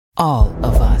All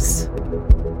of us.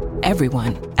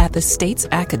 Everyone at the state's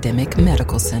academic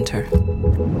medical center.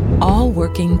 All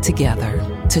working together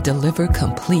to deliver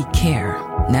complete care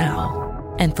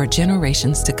now and for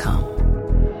generations to come.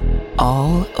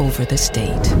 All over the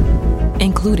state,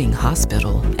 including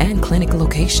hospital and clinic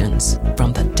locations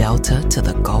from the Delta to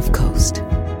the Gulf Coast.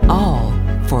 All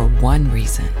for one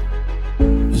reason.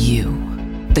 You,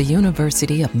 the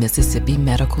University of Mississippi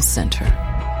Medical Center.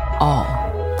 All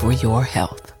for your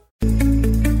health.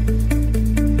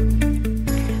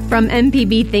 From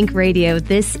MPB Think Radio,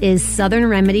 this is Southern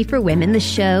Remedy for Women, the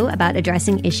show about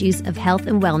addressing issues of health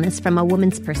and wellness from a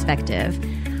woman's perspective.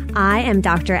 I am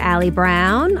Dr. Allie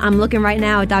Brown. I'm looking right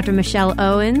now at Dr. Michelle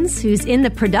Owens, who's in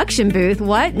the production booth.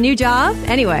 What? New job?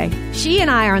 Anyway, she and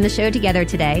I are on the show together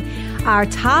today. Our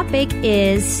topic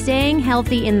is staying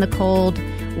healthy in the cold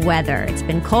weather. It's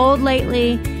been cold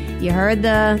lately. You heard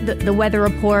the weather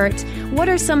report. What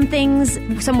are some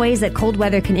ways that cold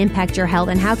weather can impact your health,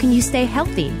 and how can you stay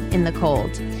healthy in the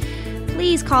cold?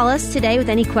 Please call us today with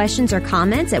any questions or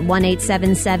comments at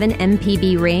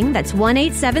 1-877-MPB-RING. That's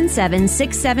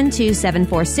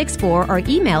 1-877-672-7464, or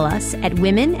email us at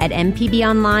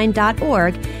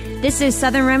women@mpbonline.org. This is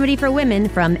Southern Remedy for Women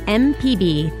from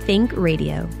MPB Think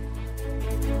Radio.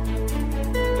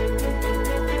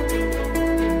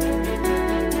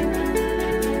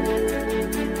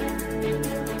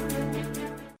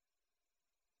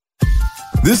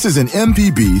 This is an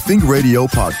MPB Think Radio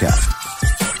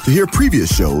podcast. To hear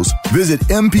previous shows, visit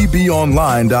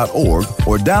mpbonline.org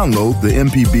or download the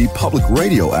MPB Public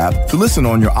Radio app to listen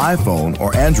on your iPhone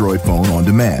or Android phone on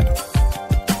demand.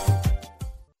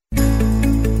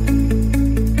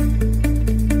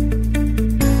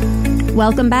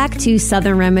 Welcome back to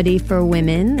Southern Remedy for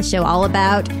Women, the show all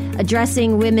about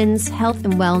addressing women's health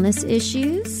and wellness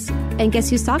issues. And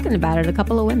guess who's talking about it? A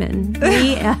couple of women.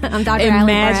 I'm Dr. Allie Brown.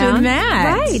 Imagine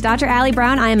that. Right, Dr. Allie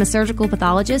Brown. I am a surgical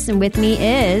pathologist, and with me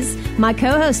is my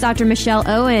co-host, Dr. Michelle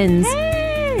Owens.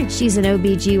 Hey. She's an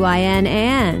OBGYN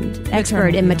and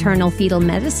expert in maternal fetal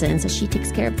medicine, so she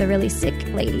takes care of the really sick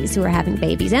ladies who are having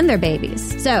babies and their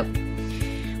babies. So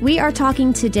we are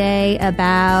talking today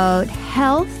about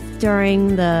health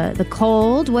during the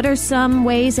cold. What are some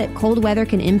ways that cold weather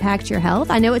can impact your health?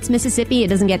 I know it's Mississippi. It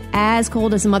doesn't get as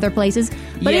cold as some other places,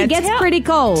 but it gets pretty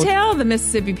cold. Tell the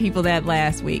Mississippi people that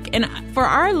last week. And for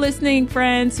our listening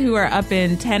friends who are up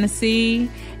in Tennessee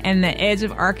and the edge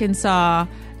of Arkansas,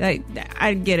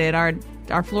 I get it. Our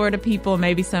Florida people,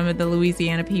 maybe some of the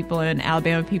Louisiana people and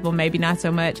Alabama people, maybe not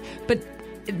so much. But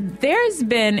there's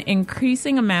been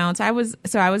increasing amounts. I was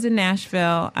in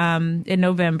Nashville in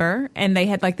November, and they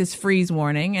had like this freeze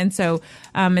warning. And so,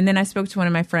 and then I spoke to one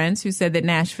of my friends who said that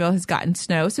Nashville has gotten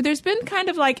snow. So there's been kind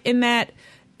of like in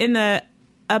the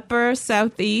upper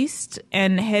southeast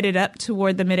and headed up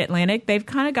toward the mid-Atlantic, they've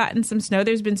kind of gotten some snow.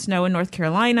 There's been snow in North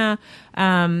Carolina,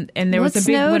 and there was a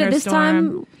big winter at this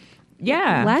storm.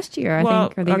 Time last year, I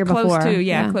think, or the year close before.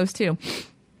 Close to.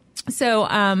 So,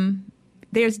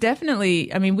 there's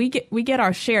definitely, I mean, we get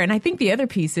our share. And I think the other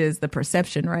piece is the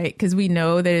perception, right? Because we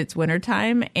know that it's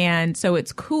wintertime, and so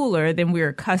it's cooler than we're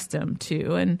accustomed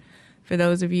to. And for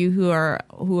those of you who are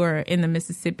in the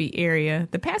Mississippi area,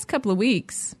 the past couple of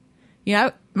weeks,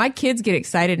 my kids get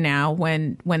excited now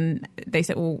when they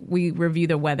say, well, we review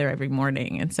the weather every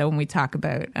morning. And so when we talk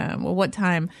about, what's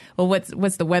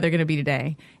the weather going to be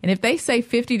today? And if they say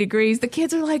 50 degrees, the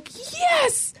kids are like,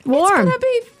 yes, warm. It's going to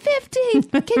be 50.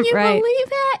 Can you Right. believe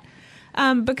that?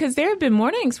 Because there have been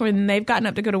mornings when they've gotten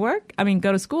up to go to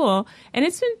school, and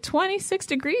it's been 26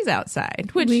 degrees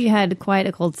outside. Which We had quite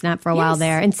a cold snap for a while Yes.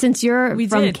 there. And since you're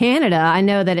from Canada, I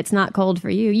know that it's not cold for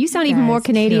you. You sound even more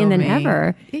Canadian than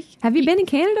ever. Have you been in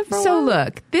Canada for a while? So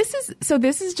look, this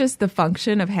is just the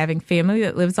function of having family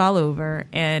that lives all over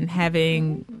and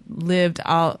having lived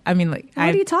what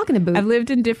are you talking about? I've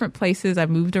lived in different places. I've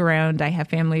moved around. I have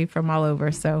family from all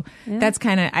over. So that's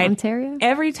kind of Ontario.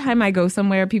 Every time I go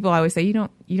somewhere, people always say, you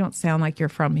don't sound like you're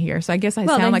from here. So I guess I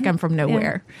sound like I'm from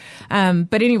nowhere. Yeah.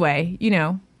 But anyway,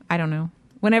 I don't know.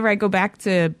 Whenever I go back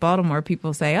to Baltimore,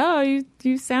 people say, oh,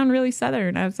 you sound really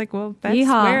Southern. I was like, well, that's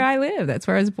where I live. That's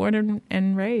where I was born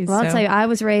and raised. Well, I'll tell you, I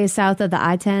was raised south of the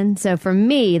I-10. So for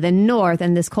me, the north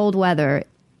and this cold weather,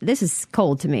 this is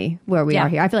cold to me where we are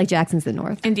here. I feel like Jackson's the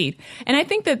north. Indeed. And I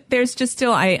think that there's just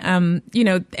still, and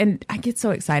I get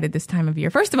so excited this time of year.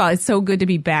 First of all, it's so good to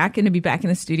be back and to be back in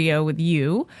the studio with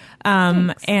you.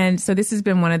 And so this has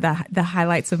been one of the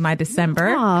highlights of my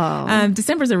December.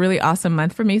 December's a really awesome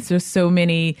month for me. So there's so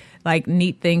many like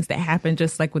neat things that happen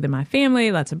just like within my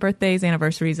family, lots of birthdays,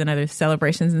 anniversaries, and other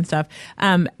celebrations and stuff.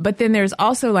 But then there's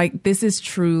also like, this is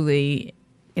truly,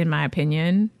 in my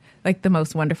opinion, like the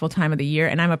most wonderful time of the year.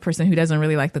 And I'm a person who doesn't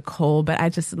really like the cold, but I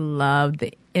just love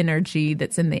the energy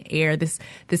that's in the air, this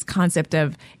concept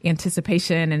of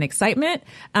anticipation and excitement.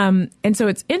 And so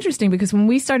it's interesting because when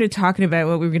we started talking about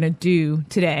what we were going to do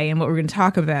today and what we're going to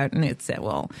talk about, and it said,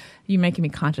 well, you're making me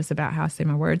conscious about how I say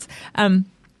my words.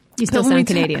 You still sound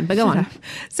Canadian, but go on.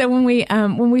 So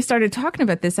when we started talking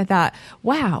about this, I thought,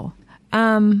 wow,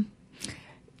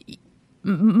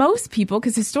 most people,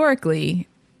 because historically,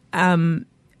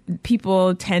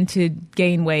 people tend to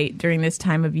gain weight during this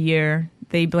time of year.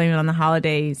 They blame it on the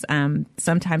holidays.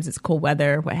 Sometimes it's cold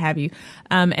weather, what have you,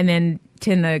 and then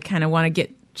tend to kind of want to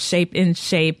get in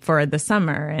shape for the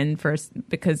summer, and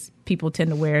because people tend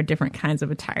to wear different kinds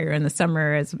of attire in the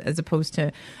summer as opposed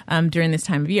to during this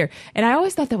time of year. And I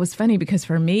always thought that was funny because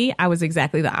for me, I was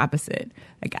exactly the opposite.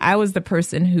 Like I was the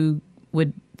person who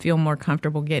would feel more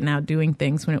comfortable getting out doing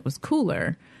things when it was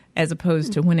cooler, as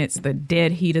opposed to when it's the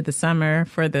dead heat of the summer.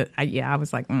 I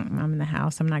was like, I'm in the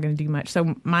house. I'm not going to do much.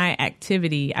 So my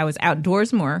activity, I was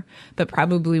outdoors more, but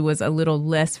probably was a little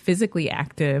less physically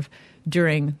active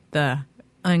during the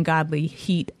ungodly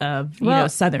heat of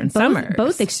southern summers.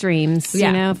 Both extremes,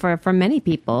 yeah. For many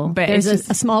people. But there's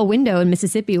a small window in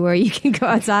Mississippi where you can go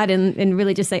outside and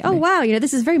really just say, oh, wow,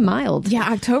 this is very mild.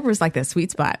 Yeah, October is like the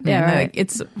sweet spot. Yeah, right. Like,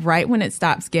 it's right when it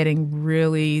stops getting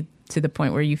really to the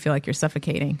point where you feel like you're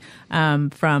suffocating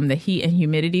from the heat and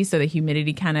humidity. So the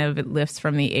humidity kind of lifts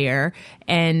from the air,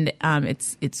 and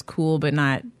it's cool but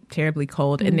not terribly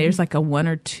cold. Mm-hmm. And there's like a 1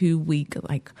 or 2 week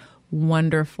like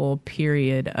wonderful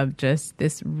period of just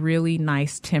this really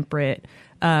nice temperate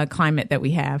climate that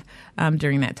we have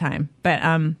during that time. But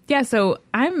so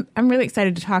I'm really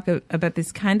excited to talk about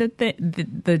this kind of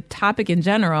the topic in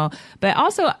general. But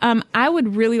also I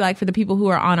would really like for the people who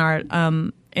are on our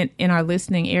in our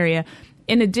listening area,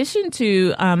 in addition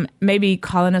to maybe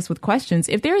calling us with questions,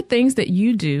 if there are things that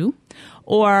you do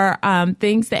or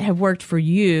things that have worked for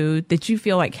you that you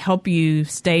feel like help you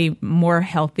stay more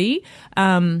healthy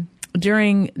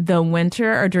during the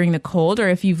winter or during the cold, or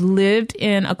if you've lived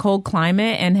in a cold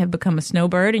climate and have become a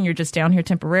snowbird and you're just down here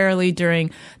temporarily during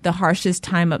the harshest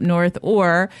time up north,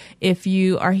 or if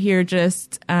you are here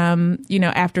just,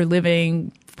 after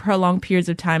living prolonged periods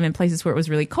of time in places where it was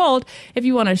really cold, if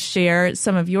you want to share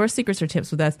some of your secrets or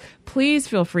tips with us, please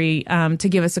feel free to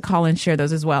give us a call and share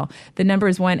those as well. The number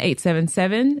is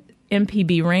 1-877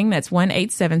 MPB ring. That's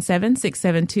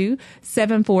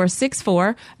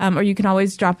 1-877-672-7464. Or you can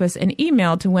always drop us an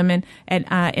email to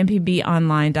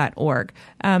women@mpbonline.org.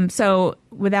 So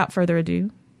without further ado,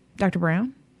 Dr.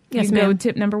 Brown, yes, you ma'am. go with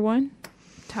tip number 1.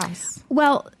 Toss.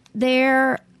 Well,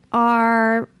 there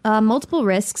are multiple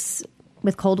risks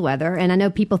with cold weather. And I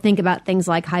know people think about things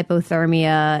like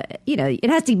hypothermia. It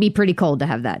has to be pretty cold to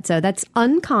have that. So that's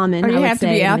uncommon. Or you have to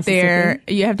be out there.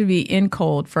 You You have to be in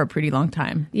cold for a pretty long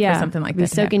time. Yeah. For something like that.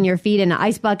 Soaking your feet in an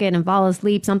ice bucket and fall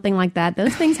asleep, something like that.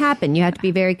 Those things happen. You have to be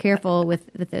very careful with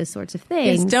those sorts of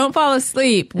things. Yes, don't fall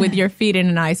asleep with your feet in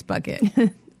an ice bucket.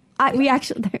 We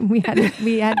had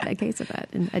a case of that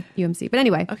at UMC. But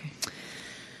anyway. Okay.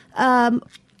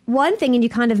 One thing, and you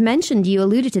kind of mentioned, you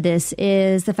alluded to this,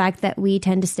 is the fact that we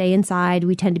tend to stay inside.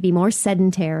 We tend to be more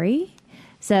sedentary.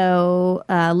 So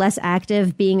less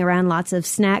active, being around lots of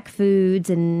snack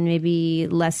foods and maybe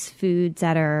less foods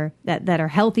that are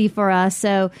healthy for us.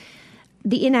 So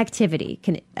the inactivity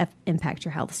can impact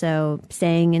your health. So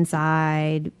staying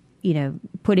inside,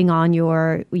 putting on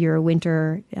your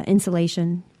winter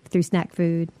insulation through snack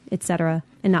food, etc.,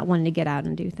 and not wanting to get out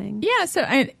and do things. Yeah. So,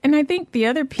 I think the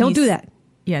other piece. Don't do that.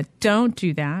 Yeah, don't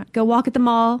do that. Go walk at the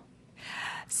mall.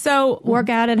 So work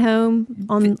out at home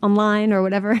online or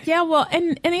whatever. Yeah, well,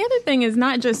 and the other thing is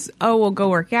not just, we'll go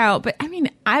work out, but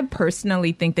I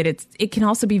personally think that it can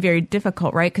also be very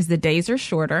difficult, right? Because the days are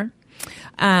shorter.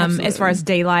 As far as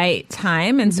daylight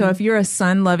time. And so if you're a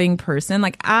sun-loving person,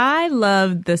 like I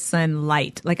love the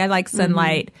sunlight. Like I like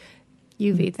sunlight.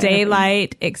 UV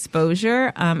daylight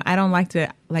exposure. I don't like to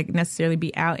necessarily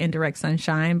be out in direct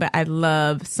sunshine, but I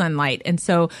love sunlight. And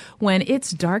so when it's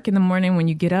dark in the morning, when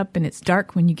you get up, and it's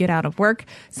dark when you get out of work,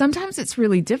 sometimes it's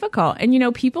really difficult.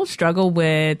 And people struggle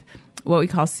with what we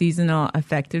call seasonal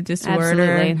affective disorder.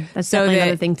 Absolutely. That's definitely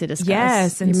another thing to discuss.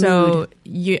 Yes. And so,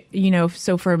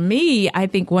 so for me, I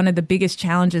think one of the biggest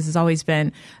challenges has always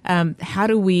been, how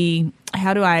do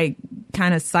I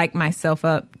kind of psych myself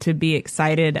up to be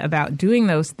excited about doing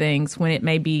those things when it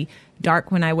may be dark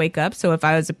when I wake up? So if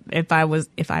I was, I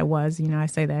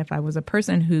say that if I was a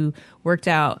person who worked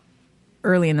out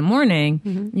early in the morning,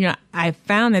 I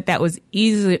found that was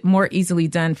more easily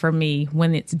done for me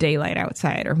when it's daylight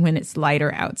outside or when it's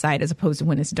lighter outside as opposed to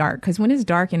when it's dark. Because when it's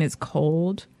dark and it's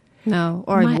cold, No,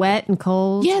 or wet and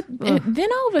cold. Yeah. And then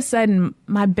all of a sudden,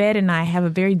 my bed and I have a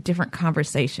very different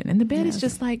conversation. And the bed is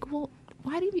just like, well,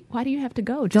 why do you have to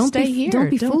go? Just stay here. Don't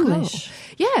be foolish. Go.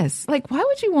 Yes. Like, why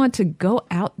would you want to go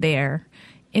out there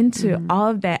into all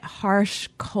of that harsh,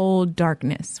 cold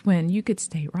darkness when you could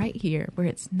stay right here where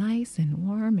it's nice and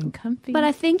warm and comfy? But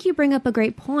I think you bring up a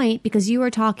great point, because you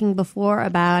were talking before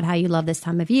about how you love this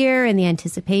time of year and the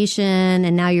anticipation,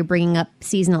 and now you're bringing up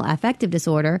seasonal affective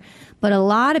disorder. But a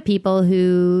lot of people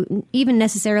who even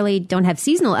necessarily don't have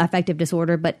seasonal affective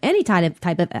disorder, but any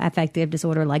type of affective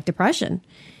disorder like depression,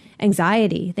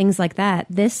 anxiety, things like that,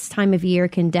 this time of year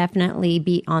can definitely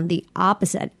be on the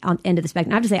opposite end of the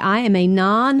spectrum. I have to say, I am a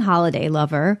non-holiday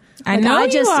lover. I know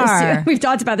you are. We've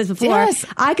talked about this before. Yes.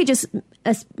 I could just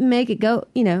make it go,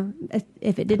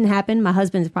 if it didn't happen. My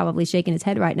husband's probably shaking his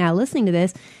head right now listening to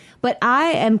this. But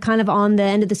I am kind of on the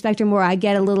end of the spectrum where I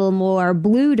get a little more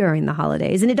blue during the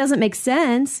holidays. And it doesn't make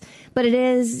sense, but it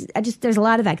is, there's a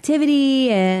lot of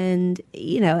activity and,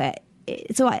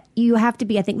 so you have to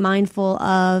be, I think, mindful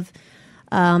of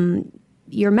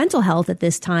your mental health at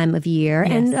this time of year,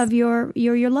 and of your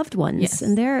loved ones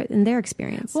and their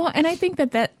experience. Well, and I think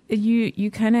that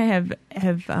you kind of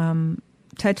have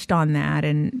touched on that,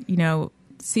 and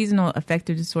seasonal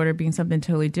affective disorder being something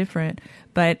totally different,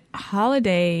 but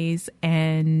holidays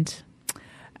and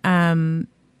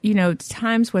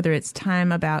times, whether it's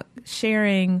time about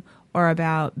sharing or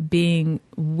about being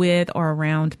with or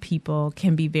around people,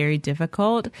 can be very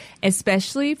difficult,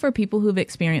 especially for people who've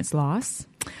experienced loss.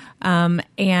 We've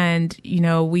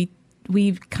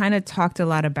kind of talked a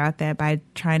lot about that by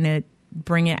trying to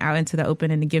bring it out into the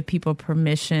open and to give people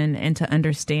permission and to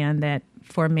understand that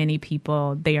for many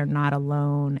people, they are not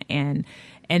alone. And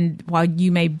while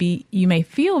you may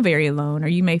feel very alone, or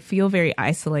you may feel very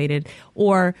isolated,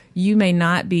 or you may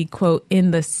not be, quote,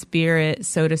 in the spirit,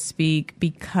 so to speak,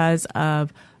 because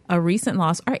of a recent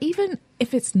loss, or even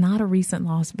if it's not a recent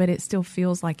loss, but it still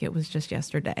feels like it was just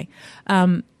yesterday.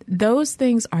 Those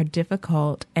things are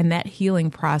difficult, and that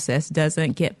healing process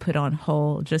doesn't get put on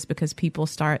hold just because people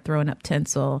start throwing up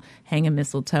tinsel, hanging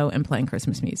mistletoe, and playing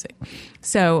Christmas music.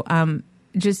 So,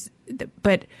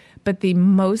 but the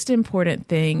most important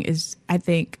thing is, I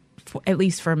think, at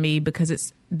least for me,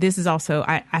 because this is also,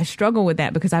 I struggle with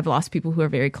that because I've lost people who are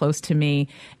very close to me,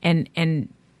 and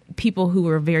people who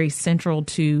were very central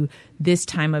to this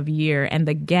time of year and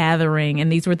the gathering. And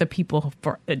these were the people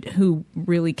who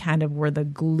really kind of were the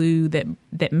glue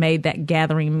that made that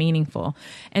gathering meaningful.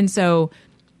 And so,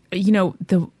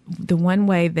 the one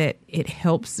way that it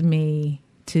helps me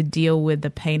to deal with the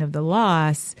pain of the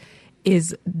loss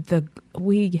is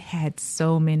we had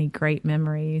so many great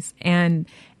memories. And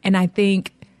I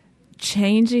think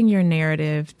changing your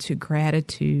narrative to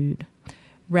gratitude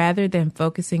rather than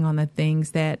focusing on the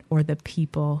things or the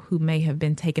people who may have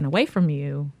been taken away from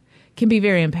you can be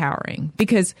very empowering.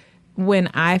 Because when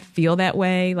I feel that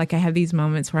way, like I have these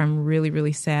moments where I'm really,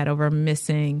 really sad over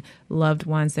missing loved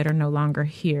ones that are no longer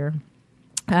here.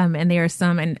 And there are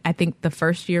some, and I think the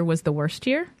first year was the worst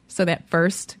year. So that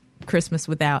first Christmas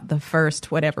without, the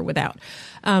first whatever without,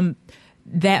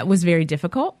 that was very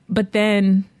difficult. But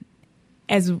then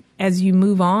as you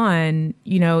move on,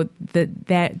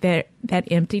 that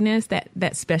emptiness,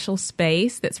 that special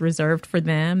space that's reserved for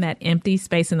them, that empty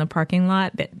space in the parking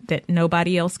lot that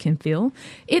nobody else can fill,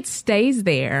 it stays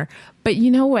there. But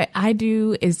what I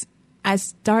do is I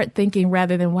start thinking,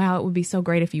 rather than, wow, it would be so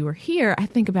great if you were here, I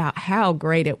think about how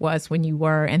great it was when you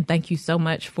were, and thank you so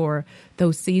much for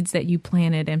those seeds that you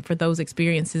planted and for those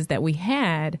experiences that we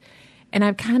had. And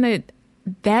I've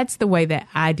that's the way that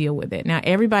I deal with it. Now,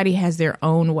 everybody has their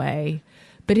own way,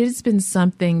 but it's been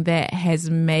something that has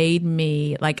made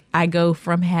me, like, I go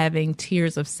from having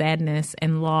tears of sadness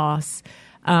and loss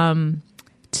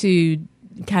to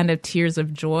kind of tears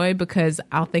of joy, because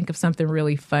I'll think of something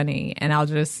really funny and I'll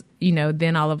just,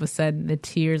 then all of a sudden the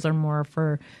tears are more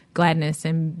for gladness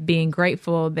and being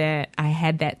grateful that I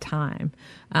had that time.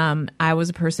 I was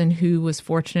a person who was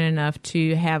fortunate enough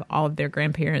to have all of their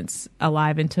grandparents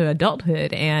alive into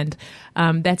adulthood. And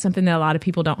that's something that a lot of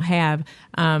people don't have,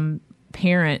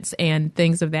 parents and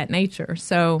things of that nature.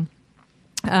 So,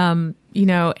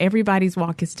 everybody's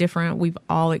walk is different. We've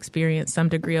all experienced some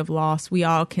degree of loss. We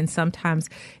all can sometimes,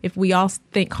 if we all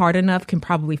think hard enough, can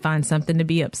probably find something to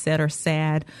be upset or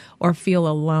sad or feel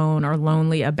alone or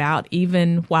lonely about,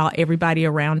 even while everybody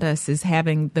around us is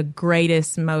having the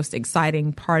greatest, most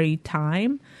exciting party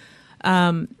time.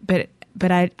 But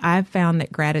I've found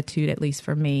that gratitude, at least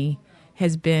for me,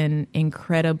 has been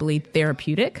incredibly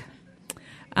therapeutic,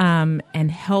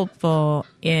 and helpful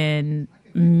in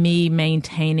me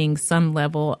maintaining some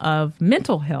level of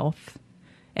mental health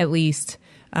at least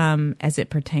as it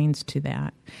pertains to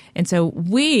that. And so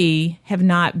we have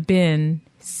not been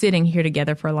sitting here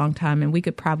together for a long time, and we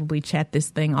could probably chat this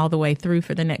thing all the way through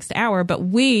for the next hour, but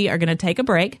we are going to take a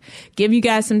break, give you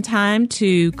guys some time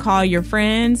to call your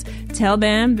friends, tell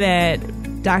them that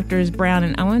Doctors Brown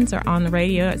and Owens are on the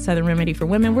radio at Southern Remedy for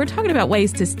Women. We're talking about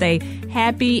ways to stay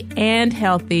happy and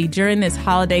healthy during this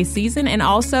holiday season and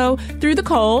also through the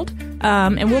cold.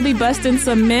 And we'll be busting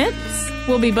some myths.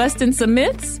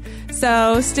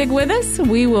 So stick with us.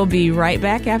 We will be right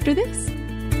back after this.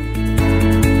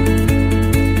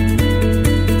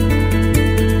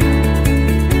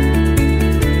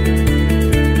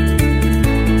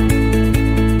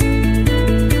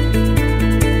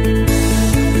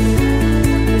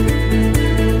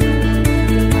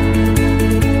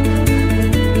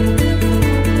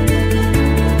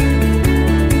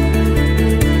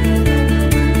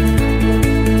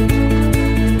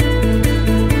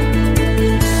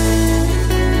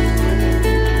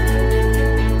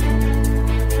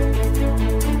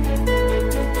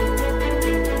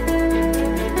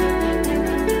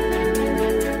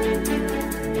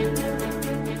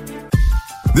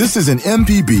 This is an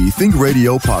MPB Think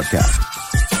Radio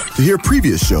podcast. To hear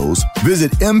previous shows,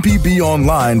 visit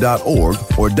mpbonline.org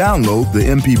or download the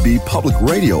MPB Public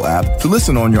Radio app to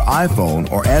listen on your iPhone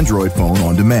or Android phone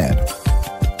on demand.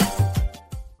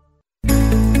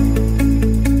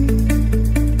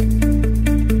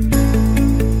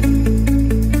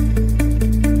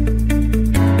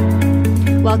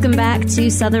 Welcome back to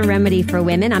Southern Remedy for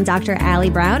Women. I'm Dr. Allie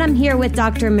Brown. I'm here with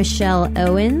Dr. Michelle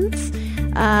Owens.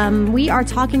 We are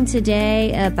talking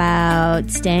today about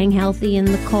staying healthy in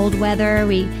the cold weather.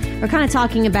 We're kind of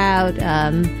talking about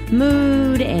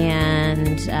mood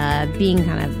and being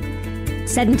kind of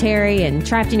sedentary and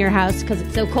trapped in your house because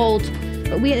it's so cold.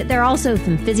 But there are also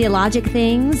some physiologic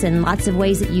things and lots of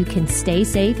ways that you can stay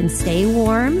safe and stay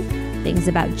warm. Things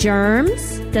about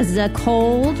germs. Does the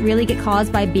cold really get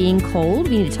caused by being cold?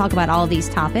 We need to talk about all of these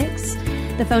topics.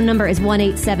 The phone number is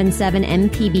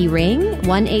 1-877-MPB-RING,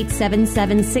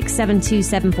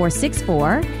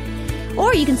 1-877-672-7464.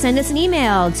 Or you can send us an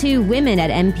email to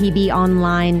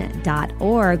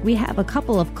women@mpbonline.org. We have a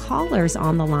couple of callers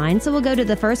on the line, so we'll go to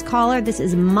the first caller. This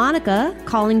is Monica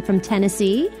calling from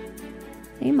Tennessee.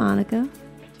 Hey, Monica.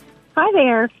 Hi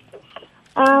there.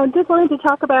 Just wanted to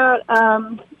talk about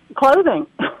clothing.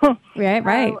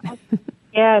 Right.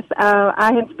 Yes,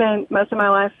 I had spent most of my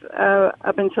life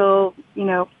up until,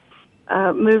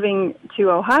 moving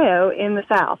to Ohio in the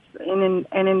South and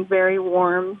in very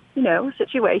warm,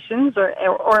 situations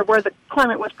or where the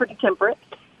climate was pretty temperate,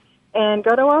 and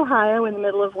go to Ohio in the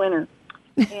middle of winter.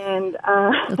 And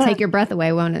it'll take your breath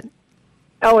away, won't it?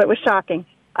 Oh, it was shocking.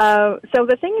 So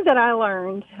the thing that I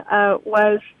learned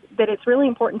was that it's really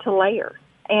important to layer.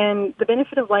 And the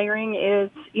benefit of layering is,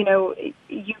 you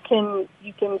can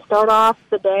start off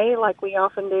the day like we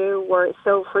often do where it's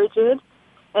so frigid.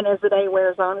 And as the day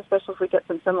wears on, especially if we get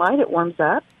some sunlight, it warms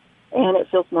up and it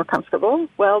feels more comfortable.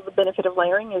 Well, the benefit of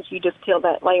layering is you just peel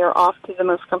that layer off to the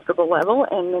most comfortable level,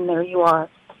 and then there you are.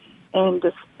 And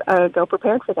just go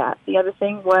prepared for that. The other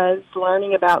thing was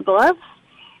learning about gloves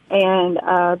and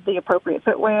the appropriate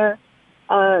footwear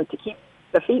to keep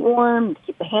the feet warm, to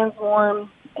keep the hands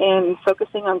warm, and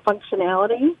focusing on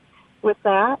functionality with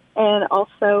that, and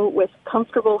also with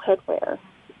comfortable headwear,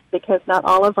 because not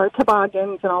all of our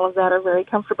toboggans and all of that are very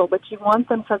comfortable, but you want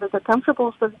them so that they're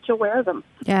comfortable so that you'll wear them.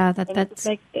 Yeah, that's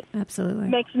absolutely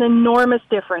makes an enormous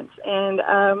difference. And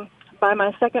by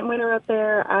my second winter up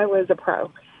there, I was a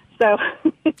pro. So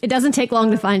it doesn't take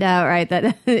long to find out, right?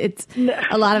 That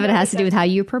a lot of it has to do with how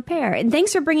you prepare. And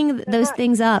thanks for bringing those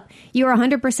things up. You are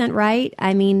 100% right.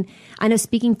 I mean, I know,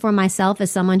 speaking for myself as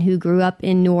someone who grew up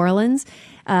in New Orleans,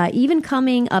 even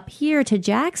coming up here to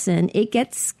Jackson, it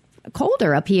gets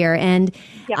colder up here. And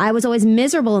I was always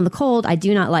miserable in the cold. I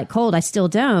do not like cold. I still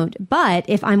don't. But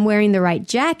if I'm wearing the right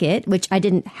jacket, which I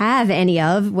didn't have any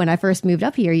of when I first moved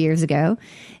up here years ago,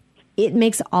 it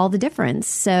makes all the difference.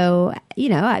 So,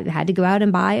 I had to go out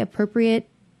and buy appropriate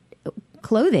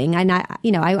clothing. And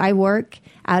I work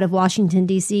out of Washington,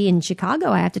 D.C. and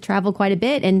Chicago. I have to travel quite a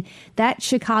bit. And that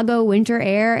Chicago winter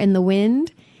air and the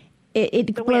wind,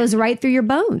 it blows right through your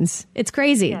bones. It's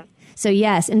crazy. Yeah. So,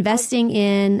 yes, investing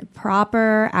in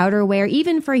proper outerwear,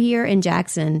 even for here in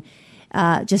Jackson,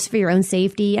 just for your own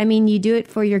safety. I mean, you do it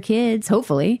for your kids,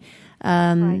 hopefully.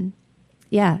 Right.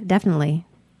 Yeah, definitely.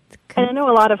 And I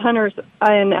know a lot of hunters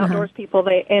and outdoors people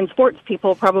and sports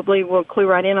people probably will clue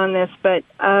right in on this, but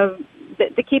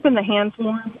the keeping the hands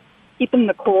warm, keeping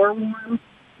the core warm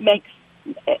makes,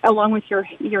 along with your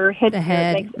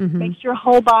head, makes your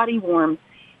whole body warm.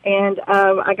 And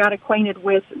I got acquainted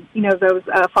with, those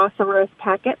phosphorus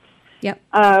packets. Yep.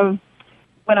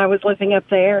 When I was living up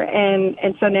there,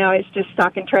 and so now it's just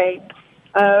stock and trade.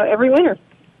 Every winter,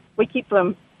 we keep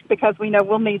them because we know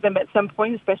we'll need them at some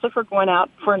point, especially if we're going out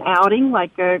for an outing,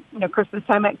 like a Christmas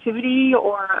time activity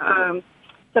or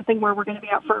something where we're going to be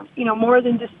out for more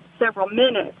than just several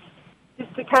minutes,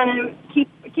 just to kind of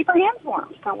keep our hands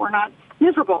warm so we're not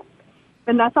miserable.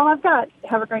 And that's all I've got.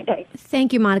 Have a great day.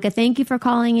 Thank you, Monica. Thank you for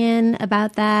calling in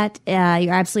about that.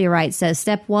 You're absolutely right. So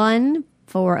step one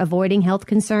for avoiding health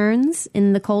concerns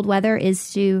in the cold weather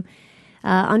is to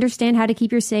understand how to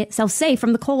keep yourself safe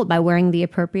from the cold by wearing the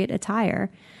appropriate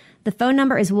attire. The phone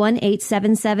number is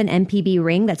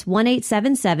 1-877-MPB-RING. That's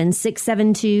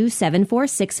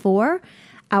 1-877-672-7464.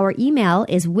 Our email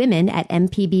is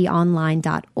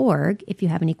women@mpbonline.org. If you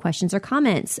have any questions or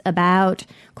comments about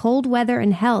cold weather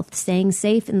and health, staying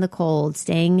safe in the cold,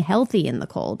 staying healthy in the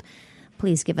cold,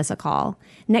 please give us a call.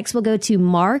 Next, we'll go to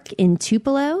Mark in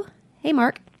Tupelo. Hey,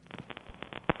 Mark.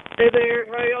 Hey there.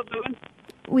 How y'all doing?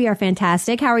 We are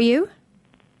fantastic. How are you?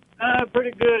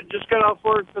 Pretty good. Just got off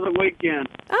work for the weekend.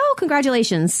 Oh,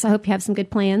 congratulations. I hope you have some good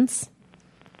plans.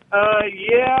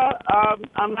 Yeah,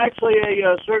 I'm actually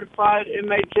a certified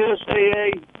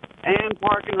MHSAA and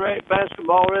park and rec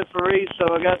basketball referee,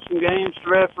 so I got some games to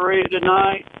referee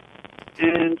tonight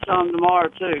and some tomorrow,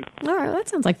 too. All right, that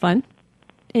sounds like fun.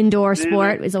 Indoor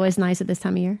sport is always nice at this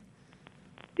time of year.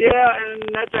 Yeah, and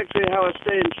that's actually how I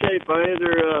stay in shape. I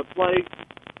either play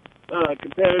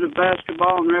competitive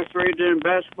basketball and referee during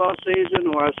basketball season,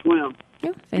 or I swim.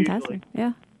 Yeah, fantastic. Usually.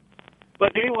 Yeah.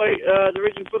 But anyway, the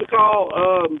reason for the call,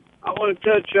 I want to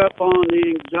touch up on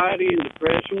the anxiety and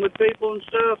depression with people and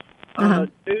stuff.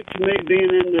 Due to me being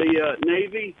in the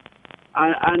Navy,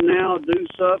 I now do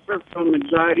suffer from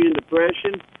anxiety and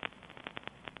depression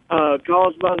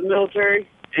caused by the military.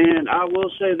 And I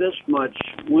will say this much.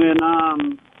 When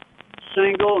I'm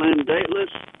single and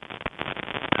dateless,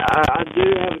 I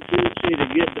do have a tendency to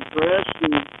get depressed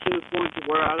and to the point to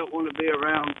where I don't want to be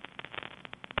around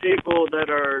people that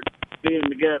are being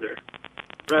together,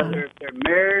 rather if they're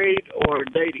married or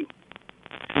dating,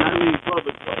 not in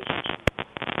public places.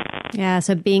 Yeah,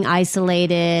 so being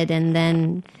isolated and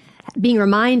then being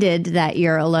reminded that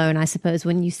you're alone, I suppose,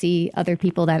 when you see other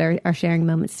people that are sharing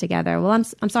moments together. Well,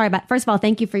 I'm sorry about. First of all,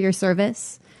 thank you for your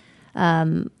service.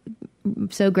 So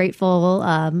grateful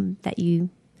that you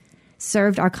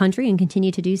served our country and continue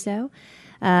to do so.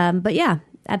 But yeah,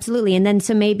 absolutely. And then,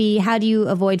 so maybe how do you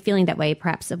avoid feeling that way?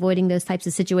 Perhaps avoiding those types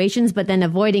of situations, but then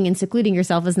avoiding and secluding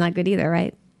yourself is not good either,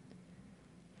 right?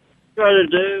 Try to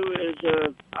do is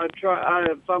if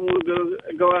I'm going to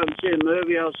go out and see a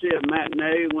movie, I'll see a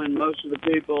matinee when most of the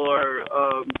people are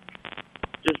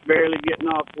just barely getting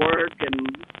off work and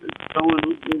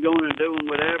going and doing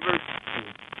whatever.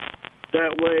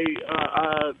 That way,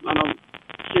 I don't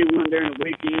see one during the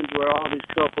weekends where all these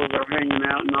couples are hanging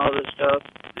out and all this stuff.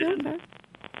 And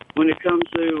when it comes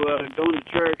to going to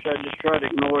church, I just try to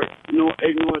ignore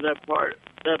that part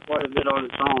of it on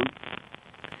its own.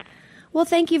 Well,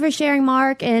 thank you for sharing,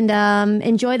 Mark, and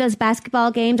enjoy those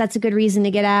basketball games. That's a good reason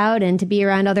to get out and to be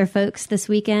around other folks this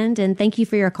weekend. And thank you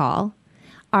for your call.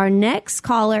 Our next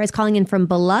caller is calling in from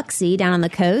Biloxi down on the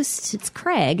coast. It's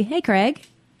Craig. Hey, Craig.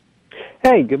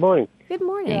 Hey, good morning. Good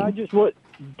morning. Yeah,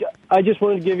 I just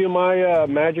wanted to give you my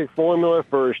magic formula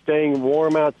for staying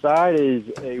warm outside is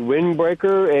a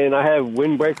windbreaker, and I have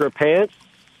windbreaker pants.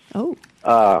 Oh.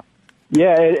 Yeah,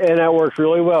 and that works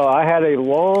really well. I had a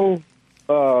long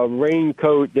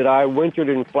raincoat that I wintered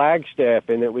in Flagstaff,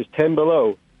 and it was 10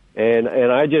 below, and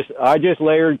I just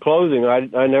layered clothing.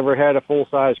 I never had a full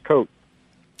size coat.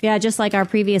 Yeah, just like our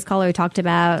previous caller talked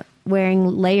about wearing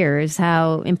layers,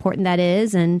 how important that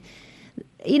is, and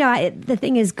you know, the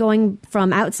thing is going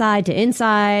from outside to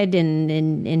inside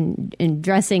and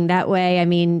dressing that way. I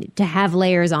mean, to have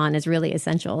layers on is really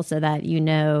essential so that you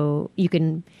know you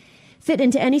can fit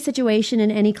into any situation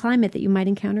in any climate that you might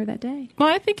encounter that day. Well,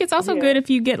 I think it's also good if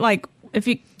you get if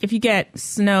you get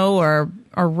snow or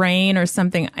rain or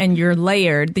something and you're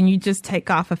layered, then you just take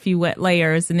off a few wet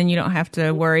layers and then you don't have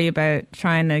to worry about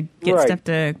trying to get stuff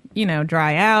to,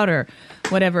 dry out or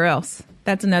whatever else.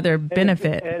 That's another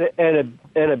benefit. And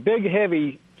a big,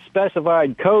 heavy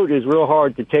specified coat is real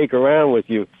hard to take around with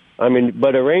you. I mean,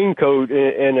 but a raincoat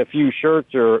and a few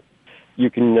shirts you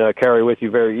can carry with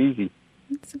you very easy.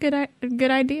 It's a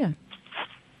good idea.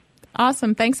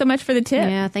 Awesome. Thanks so much for the tip.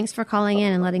 Yeah, thanks for calling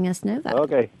in and letting us know that.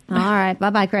 Okay. All right.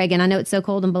 Bye-bye, Craig. And I know it's so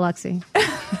cold in Biloxi.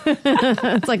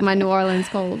 It's like my New Orleans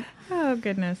cold. Oh,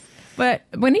 goodness. But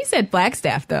when he said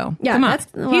Flagstaff, though, yeah, come on.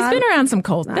 He's been around some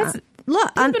cold.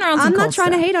 Look, I'm not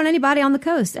trying to hate on anybody on the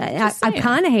coast. I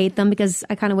kind of hate them because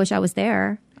I kind of wish I was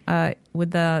there. I'm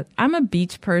a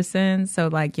beach person, so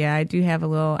I do have a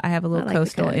little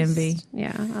coastal envy.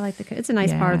 Yeah, I like the coast. It's a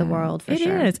nice part of the world for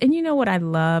sure. It is. And you know what I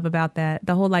love about that?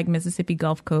 The whole Mississippi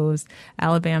Gulf Coast,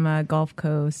 Alabama Gulf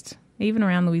Coast, even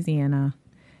around Louisiana.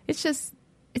 It's just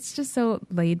so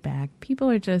laid back. People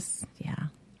are just,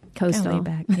 coastal. Laid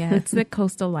back. Yeah, it's the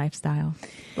coastal lifestyle.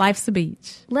 Life's a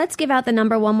beach. Let's give out the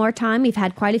number one more time. We've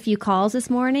had quite a few calls this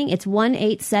morning. It's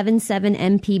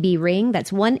 1-877-MPB-RING.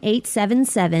 That's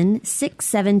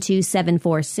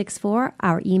 1-877-672-7464.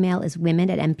 Our email is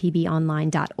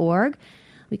women@mpbonline.org.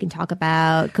 We can talk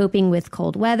about coping with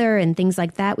cold weather and things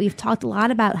like that. We've talked a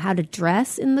lot about how to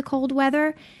dress in the cold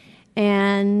weather.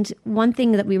 And one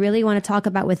thing that we really want to talk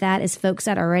about with that is folks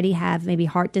that already have maybe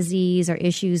heart disease or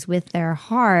issues with their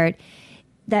heart.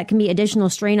 That can be additional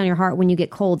strain on your heart when you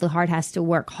get cold. The heart has to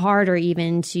work harder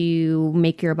even to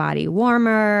make your body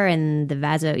warmer, and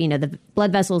the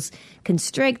blood vessels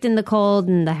constrict in the cold,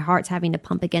 and the heart's having to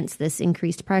pump against this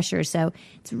increased pressure. So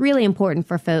it's really important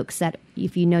for folks that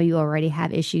if you know you already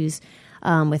have issues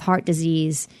with heart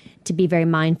disease, to be very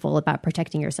mindful about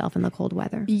protecting yourself in the cold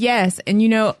weather. Yes. And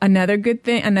another good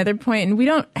thing, another point, and we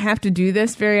don't have to do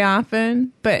this very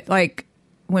often, but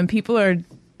when people are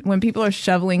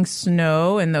shoveling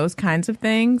snow and those kinds of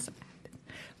things,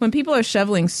 you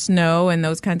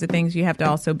have to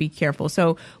also be careful.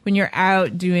 So when you're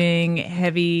out doing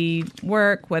heavy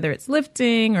work, whether it's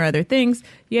lifting or other things,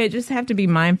 you just have to be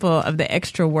mindful of the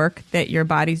extra work that your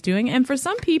body's doing. And for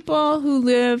some people who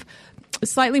live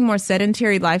slightly more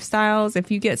sedentary lifestyles, if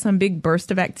you get some big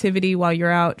burst of activity while you're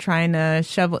out trying to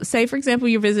shovel, say, for example,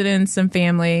 you're visiting some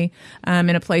family in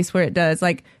a place where it does,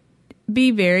 be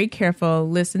very careful.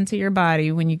 Listen to your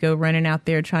body when you go running out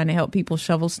there trying to help people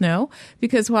shovel snow,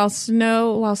 because while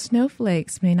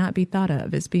snowflakes may not be thought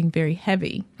of as being very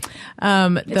heavy,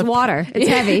 it's water. It's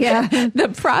heavy. Yeah. The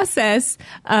process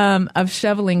of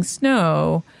shoveling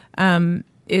snow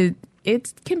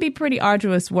it can be pretty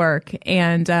arduous work,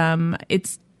 and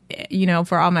it's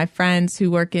for all my friends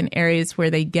who work in areas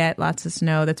where they get lots of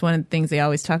snow, that's one of the things they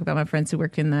always talk about. My friends who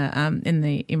work in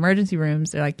the emergency rooms,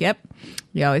 they're like, yep,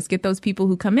 you always get those people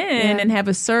who come in and have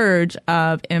a surge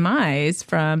of MIs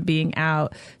from being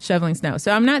out shoveling snow.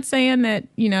 So I'm not saying that,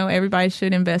 everybody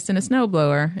should invest in a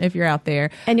snowblower if you're out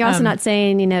there. And you're also not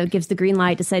saying, it gives the green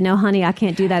light to say, no, honey, I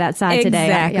can't do that outside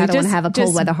today. I don't want to have a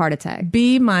cold weather heart attack.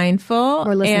 Be mindful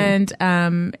or listen.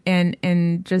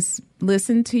 And just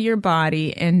listen to your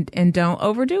body and don't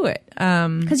overdo it.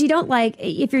 Because you don't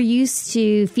if you're used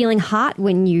to feeling hot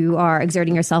when you are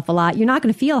exerting yourself a lot, you're not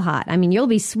going to feel hot. I mean, you'll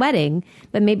be sweating,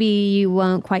 but maybe you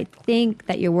won't quite think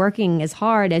that you're working as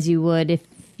hard as you would if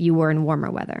you were in warmer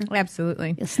weather. Absolutely.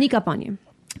 It'll sneak up on you.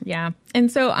 Yeah.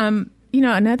 And so,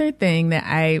 another thing that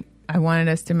I wanted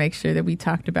us to make sure that we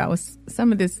talked about was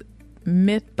some of this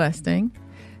myth busting.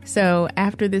 So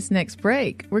after this next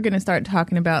break, we're going to start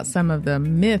talking about some of the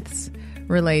myths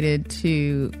related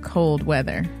to cold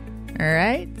weather. All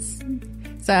right?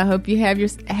 So I hope you have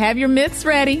your myths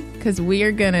ready, because we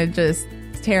are going to just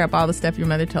tear up all the stuff your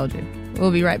mother told you.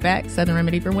 We'll be right back. Southern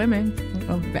Remedy for Women.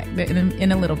 We'll be back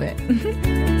in a little bit.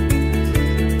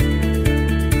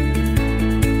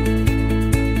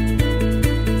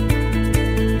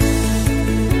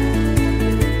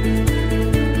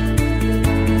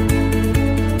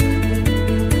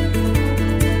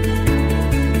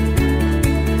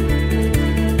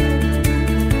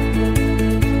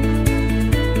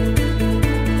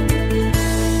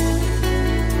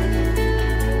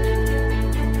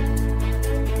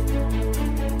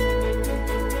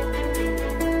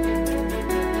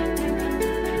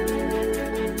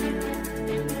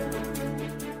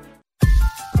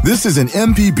 This is an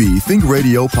MPB Think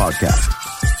Radio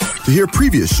podcast. To hear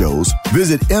previous shows,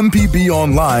 visit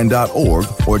mpbonline.org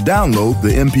or download the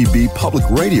MPB Public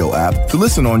Radio app to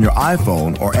listen on your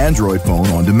iPhone or Android phone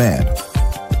on demand.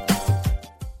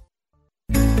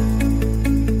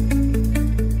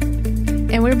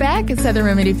 And we're back at Southern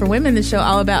Remedy for Women, the show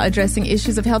all about addressing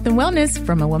issues of health and wellness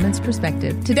from a woman's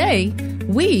perspective. Today,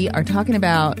 we are talking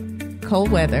about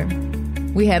cold weather.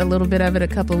 We had a little bit of it a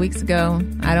couple of weeks ago.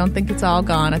 I don't think it's all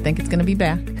gone. I think it's going to be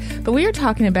back. But we are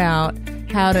talking about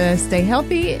how to stay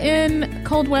healthy in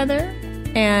cold weather.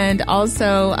 And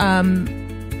also,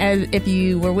 as if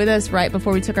you were with us right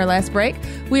before we took our last break,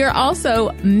 we are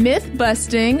also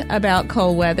myth-busting about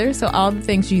cold weather. So all the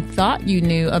things you thought you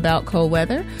knew about cold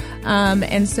weather.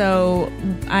 And so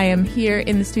I am here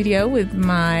in the studio with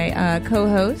my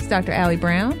co-host, Dr. Allie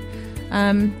Brown.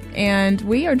 And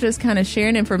we are just kind of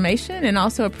sharing information and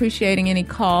also appreciating any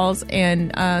calls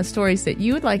and stories that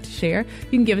you would like to share. You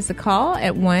can give us a call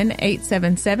at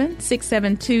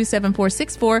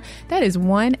 1-877-672-7464. That is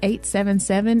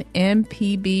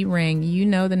 1-877-MPB-RING. You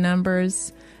know the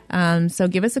numbers. So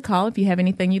give us a call if you have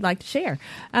anything you'd like to share.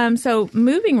 So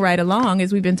moving right along,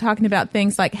 as we've been talking about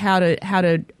things like how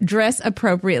to dress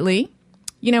appropriately.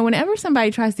 You know, whenever somebody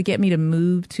tries to get me to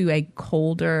move to a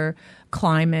colder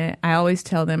climate, I always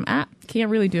tell them, I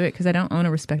can't really do it because I don't own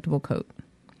a respectable coat.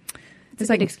 It's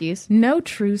like an excuse. No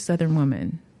true Southern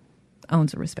woman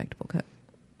owns a respectable coat.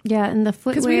 Yeah, and the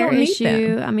footwear don't need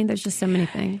issue, them. I mean, there's just so many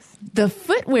things. The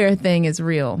footwear thing is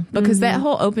real because that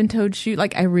whole open-toed shoe,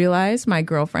 like I realize my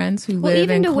girlfriends who live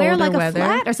even in to colder wear like weather, a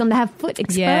flat or something to have foot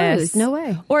exposed. Yes. No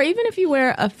way. Or even if you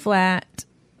wear a flat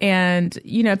and,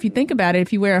 you know, if you think about it,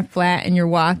 if you wear a flat and you're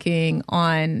walking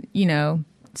on, you know,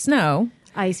 snow,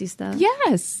 Icy stuff.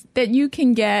 yes, that you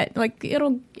can get, like,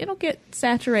 it'll get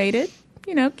saturated,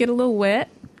 you know, get a little wet.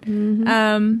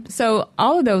 So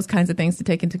all of those kinds of things to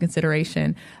take into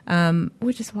consideration,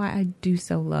 which is why I do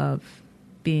so love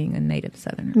being a native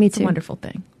Southerner. Me It's a too. wonderful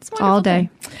thing. It's a wonderful All day.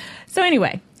 thing. So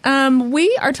anyway,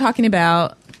 we are talking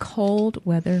about cold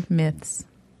weather myths.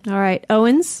 All right.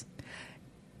 Owens,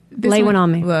 This lay one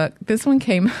on me. Look, this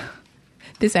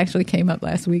actually came up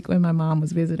last week when my mom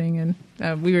was visiting, and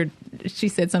she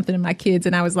said something to my kids,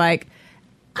 and I was like,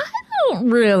 I don't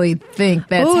really think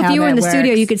that's Oh, how if you were in the that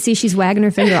studio, works. you could see she's wagging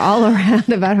her finger all around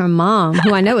about her mom,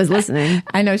 who I know is listening.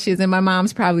 I know she is, and my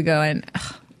mom's probably going,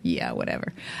 "Ugh, yeah,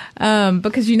 whatever.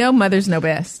 Because you know mothers know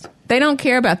best. They don't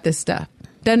care about this stuff.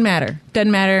 Doesn't matter.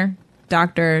 Doesn't matter.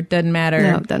 Doctor, doesn't matter.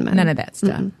 No, doesn't matter. None of that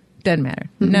stuff. Doesn't matter.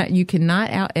 No, you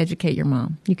cannot out-educate your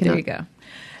mom. You cannot. There you go.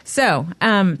 So,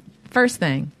 first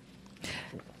thing,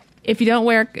 if you don't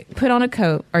put on a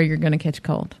coat or you're going to catch a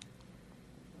cold.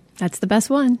 That's the best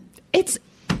one. It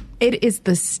is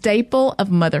the staple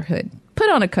of motherhood. Put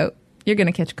on a coat. You're going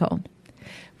to catch a cold.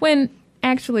 When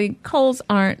actually colds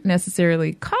aren't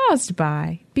necessarily caused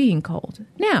by being cold.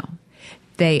 Now,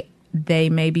 they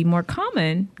may be more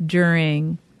common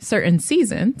during certain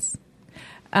seasons,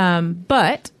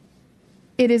 but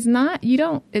it is not. You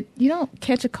don't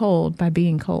catch a cold by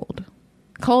being cold.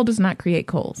 Cold does not create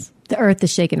colds. The earth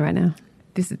is shaking right now.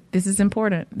 This is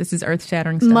important. This is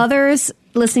earth-shattering stuff. Mothers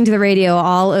listening to the radio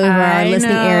all over our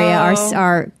listening area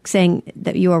are saying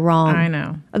that you are wrong. I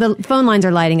know. The phone lines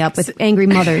are lighting up with angry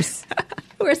mothers.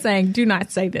 We're saying do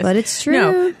not say this. But it's true.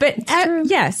 No, but It's true.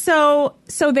 yeah, so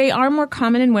they are more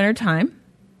common in wintertime.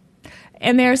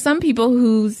 And there are some people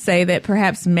who say that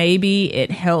perhaps maybe it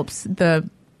helps the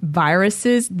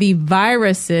viruses,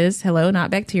 hello, not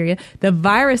bacteria, the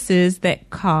viruses that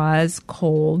cause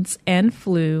colds and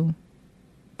flu.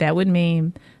 That would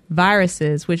mean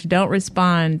viruses which don't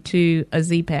respond to a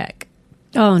Z-Pack.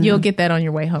 Oh, no. You'll get that on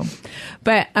your way home.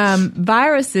 But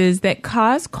viruses that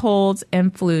cause colds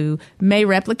and flu may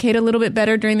replicate a little bit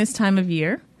better during this time of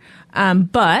year. And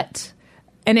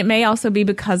it may also be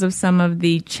because of some of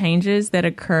the changes that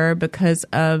occur because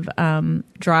of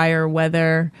drier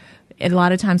weather. A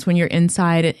lot of times when you're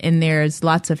inside and there's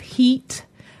lots of heat,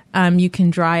 you can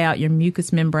dry out your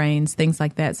mucous membranes, things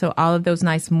like that. So all of those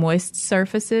nice moist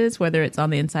surfaces, whether it's on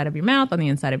the inside of your mouth, on the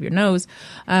inside of your nose.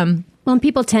 Well, and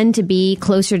people tend to be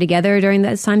closer together during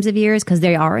those times of years because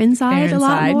they are inside They're a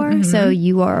lot inside. more. So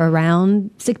you are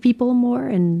around sick people more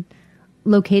and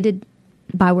located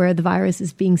by where the virus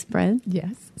is being spread.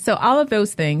 Yes. So all of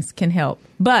those things can help.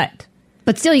 But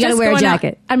still, you got to just wear a going out-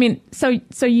 jacket. I mean, so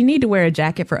you need to wear a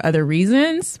jacket for other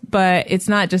reasons, but it's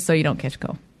not just so you don't catch a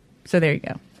cold. So there you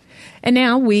go. And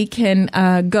now we can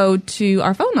go to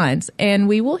our phone lines, and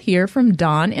we will hear from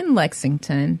Dawn in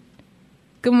Lexington.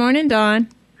 Good morning, Dawn.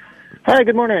 Hi,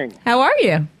 good morning. How are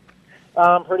you?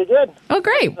 Pretty good. Oh,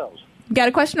 great. Got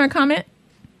a question or comment?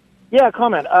 Yeah,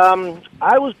 comment.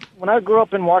 When I grew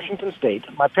up in Washington State,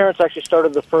 my parents actually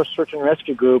started the first search and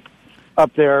rescue group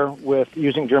up there with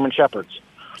using German Shepherds.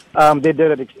 They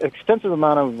did an extensive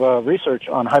amount of research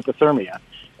on hypothermia.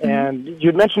 And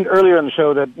you'd mentioned earlier in the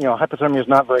show that, hypothermia is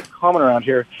not very common around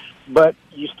here, but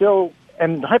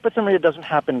and hypothermia doesn't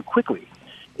happen quickly.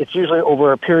 It's usually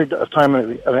over a period of time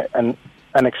and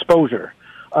an exposure.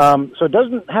 So it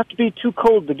doesn't have to be too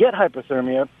cold to get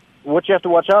hypothermia. What you have to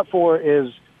watch out for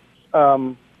is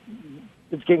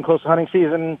it's getting close to hunting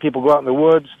season. People go out in the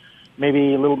woods.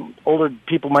 Maybe a little older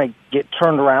people might get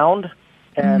turned around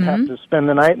and have to spend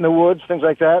the night in the woods, things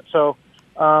like that. So,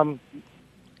 so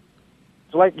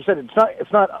like you said,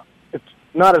 it's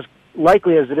not as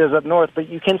likely as it is up north, but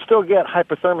you can still get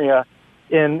hypothermia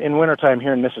in wintertime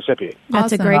here in Mississippi.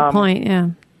 That's Awesome. a great point, yeah.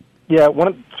 Yeah,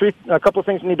 a couple of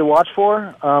things you need to watch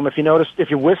for. If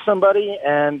you're with somebody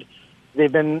and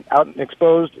they've been out and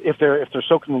exposed, if they're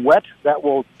soaking wet, that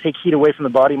will take heat away from the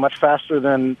body much faster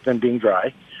than being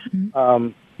dry. Mm-hmm.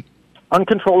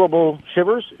 Uncontrollable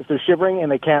shivers, if they're shivering and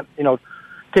they can't,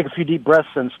 take a few deep breaths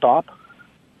and stop.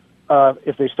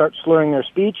 If they start slurring their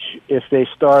speech, if they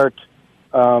start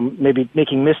maybe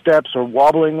making missteps or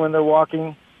wobbling when they're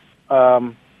walking.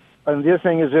 And the other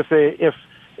thing is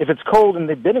if it's cold and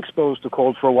they've been exposed to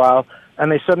cold for a while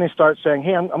and they suddenly start saying,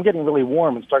 "Hey, I'm getting really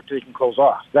warm," and start taking clothes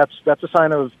off, that's a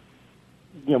sign of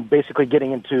basically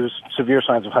getting into severe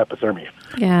signs of hypothermia.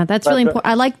 Yeah, that's really important.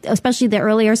 I like especially the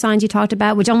earlier signs you talked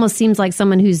about, which almost seems like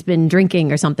someone who's been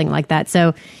drinking or something like that.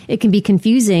 So it can be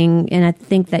confusing, and I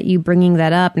think that you bringing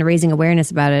that up and raising awareness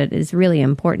about it is really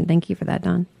important. Thank you for that,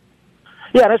 Don.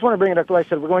 Yeah, and I just want to bring it up. Like I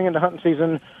said, we're going into hunting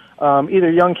season. Either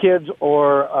young kids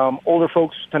or older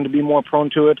folks tend to be more prone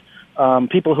to it.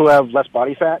 People who have less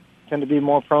body fat tend to be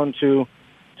more prone to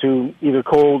either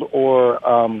cold or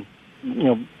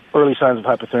early signs of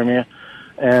hypothermia.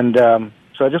 And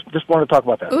so I just wanted to talk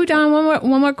about that. Ooh, Don,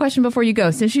 one more question before you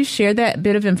go. Since you shared that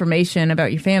bit of information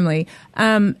about your family,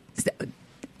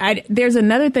 there's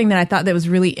another thing that I thought that was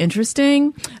really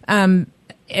interesting.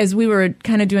 As we were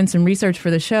kind of doing some research for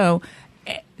the show,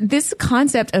 this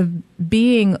concept of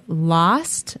being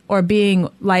lost or being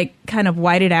like kind of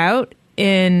whited out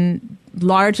in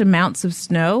large amounts of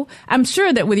snow, I'm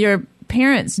sure that with your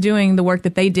parents doing the work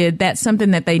that they did, that's something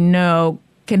that they know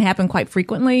can happen quite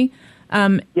frequently.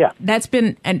 Yeah. That's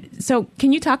been, and so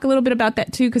can you talk a little bit about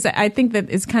that too? Because I think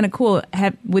that it's kind of cool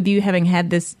with you having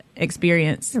had this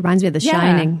experience. It reminds me of The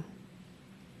Shining.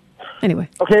 Anyway.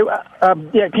 Okay.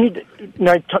 Yeah. Can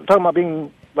you talk about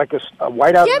being like a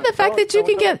whiteout? Yeah, the fact that you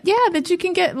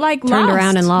can get like turned lost.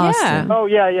 around and lost. Yeah. Oh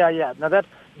yeah. Now that's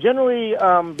generally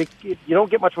you don't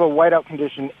get much of a whiteout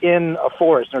condition in a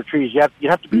forest or trees. You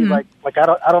have to be like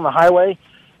out on the highway.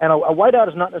 And a whiteout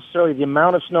is not necessarily the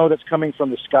amount of snow that's coming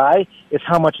from the sky; it's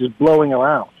how much is blowing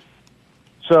around.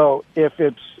 So if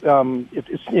it's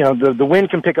the wind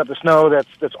can pick up the snow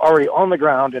that's already on the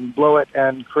ground and blow it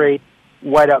and create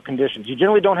whiteout conditions. You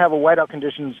generally don't have a whiteout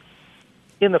conditions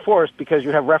in the forest because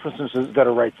you have references that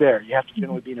are right there. You have to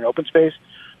generally be in an open space.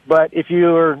 But if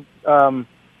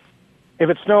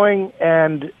it's snowing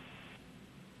and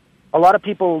a lot of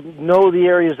people know the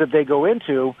areas that they go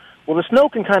into, well, the snow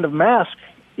can kind of mask.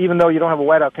 Even though you don't have a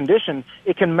whiteout condition,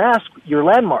 it can mask your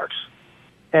landmarks,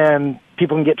 and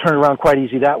people can get turned around quite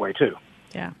easy that way, too.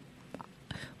 Yeah.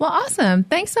 Well, awesome.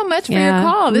 Thanks so much for your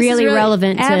call. This is really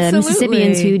relevant to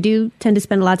Mississippians who do tend to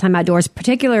spend a lot of time outdoors,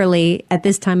 particularly at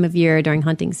this time of year during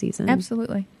hunting season.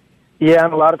 Absolutely. Yeah,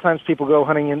 and a lot of times people go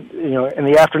hunting in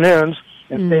the afternoons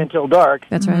and stay until dark.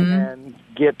 That's right. And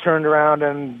get turned around,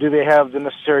 and do they have the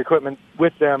necessary equipment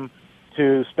with them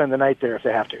to spend the night there if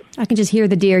they have to? I can just hear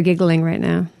the deer giggling right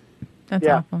now. That's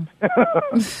awful.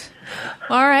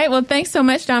 All right. Well, thanks so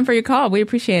much, Don, for your call. We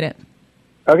appreciate it.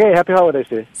 Okay. Happy holidays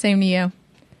to you. Same to you.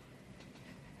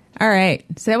 All right.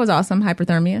 So that was awesome.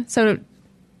 Hypothermia.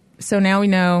 So now we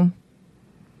know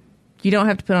you don't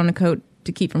have to put on a coat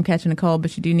to keep from catching a cold,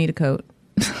 but you do need a coat.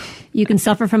 You can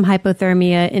suffer from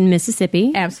hypothermia in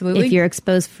Mississippi. Absolutely. If you're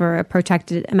exposed for a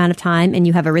protracted amount of time and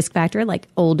you have a risk factor like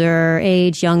older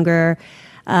age, younger,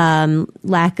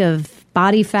 lack of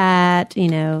body fat,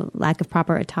 lack of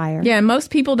proper attire. Yeah,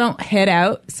 most people don't head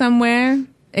out somewhere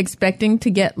expecting to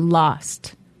get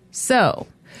lost. So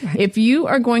if you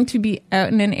are going to be out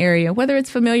in an area, whether it's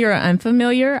familiar or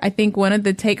unfamiliar, I think one of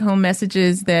the take-home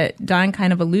messages that Don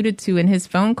kind of alluded to in his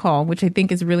phone call, which I think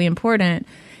is really important,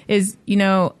 is,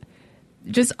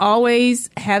 just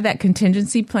always have that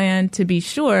contingency plan to be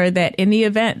sure that in the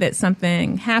event that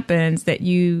something happens, that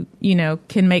you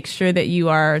can make sure that you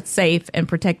are safe and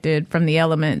protected from the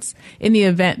elements in the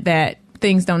event that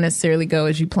things don't necessarily go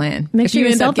as you plan. Make sure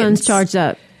your cell phone's charged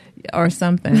up. Or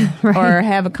something. Right. Or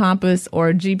have a compass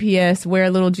or GPS, wear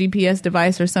a little GPS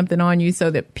device or something on you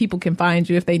so that people can find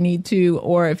you if they need to,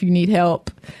 or if you need help.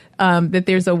 That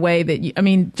there's a way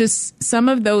that just some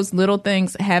of those little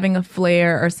things, having a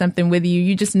flare or something with you,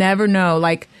 you just never know.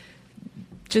 Like,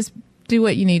 just do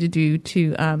what you need to do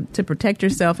to protect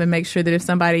yourself and make sure that if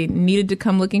somebody needed to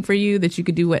come looking for you, that you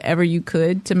could do whatever you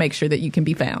could to make sure that you can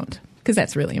be found, because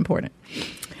that's really important.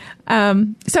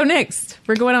 So next,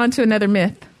 we're going on to another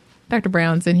myth. Dr.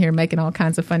 Brown's in here making all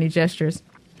kinds of funny gestures.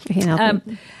 This one,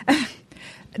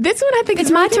 I think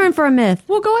it's my turn for a myth.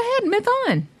 Well, go ahead, myth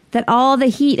on. That all the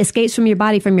heat escapes from your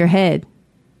body from your head.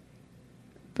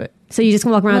 So you just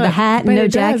can walk around with a hat and no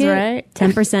jacket? Does, right?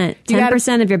 10%.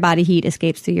 10% of your body heat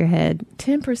escapes through your head.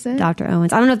 10%? Dr.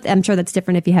 Owens. I don't know I'm sure that's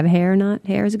different if you have hair or not.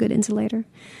 Hair is a good insulator.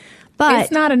 But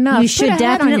it's not enough. You should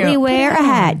definitely wear a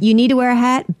hat. You need to wear a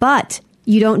hat, but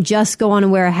you don't just go on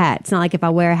and wear a hat. It's not like if I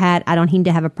wear a hat, I don't need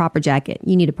to have a proper jacket.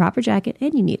 You need a proper jacket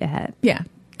and you need a hat. Yeah.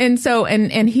 And so,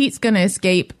 and heat's going to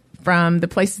escape from the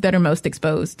places that are most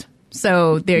exposed.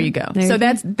 So there you go.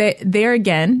 There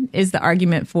again is the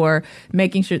argument for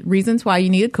making sure, reasons why you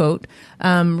need a coat,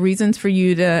 reasons for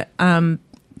you to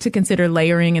consider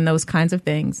layering and those kinds of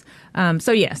things.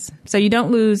 So yes, so you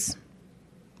don't lose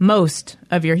most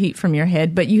of your heat from your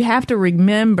head, but you have to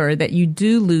remember that you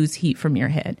do lose heat from your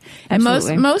head.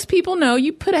 Absolutely. And most people know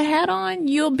you put a hat on,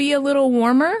 you'll be a little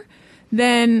warmer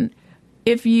than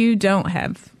if you don't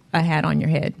have a hat on your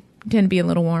head. You tend to be a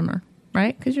little warmer.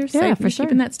 Right? Because you're safe. You're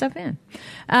keeping that stuff in.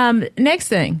 Next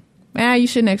thing. You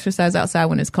shouldn't exercise outside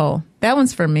when it's cold. That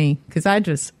one's for me because I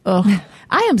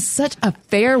am such a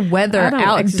fair weather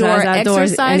outdoor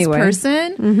exercise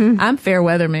person. Mm-hmm. I'm fair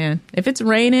weather, man. If it's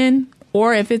raining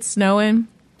or if it's snowing,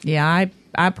 I'm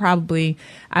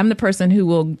the person who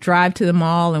will drive to the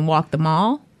mall and walk the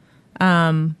mall.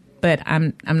 But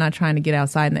I'm not trying to get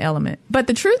outside in the element. But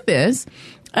the truth is,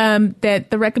 that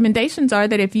the recommendations are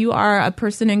that if you are a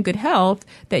person in good health,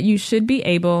 that you should be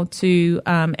able to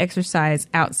exercise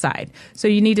outside. So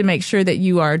you need to make sure that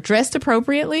you are dressed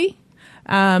appropriately.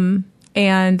 And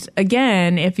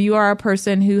again, if you are a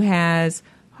person who has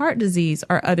heart disease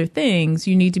or other things,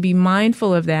 you need to be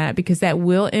mindful of that because that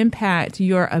will impact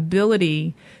your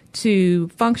ability to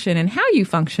function and how you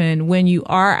function when you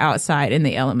are outside in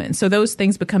the elements. So those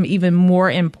things become even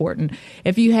more important.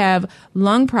 If you have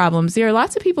lung problems, there are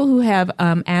lots of people who have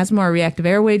asthma or reactive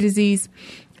airway disease,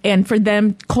 and for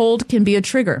them, cold can be a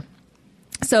trigger.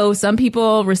 So some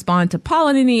people respond to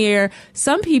pollen in the air.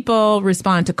 Some people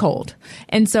respond to cold.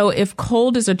 And so if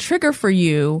cold is a trigger for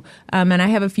you, and I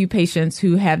have a few patients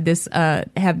who have this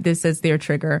as their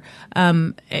trigger,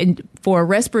 and for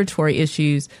respiratory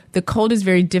issues, the cold is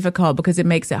very difficult because it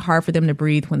makes it hard for them to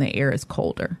breathe when the air is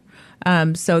colder.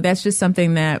 So that's just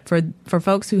something that for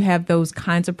folks who have those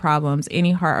kinds of problems,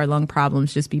 any heart or lung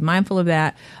problems, just be mindful of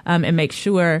that, and make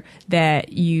sure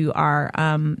that you are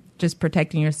just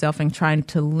protecting yourself and trying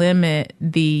to limit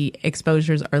the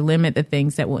exposures or limit the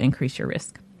things that will increase your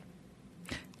risk.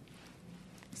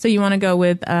 So you want to go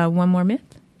with one more myth?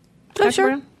 Oh,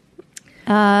 sure.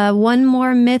 One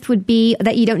more myth would be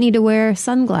that you don't need to wear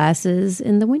sunglasses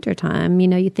in the wintertime. You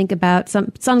know, you think about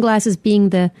sunglasses being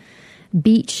the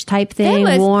beach type thing,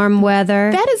 warm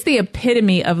weather. That is the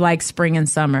epitome of like spring and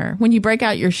summer, when you break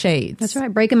out your shades. That's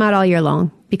right. Break them out all year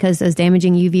long because those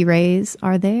damaging UV rays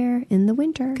are there in the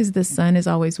winter. Because the sun is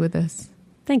always with us.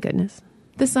 Thank goodness.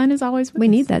 The sun is always with us. We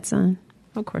need that sun.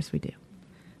 Of course we do.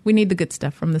 We need the good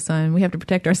stuff from the sun. We have to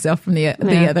protect ourselves from the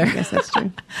other. I guess that's true.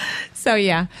 So,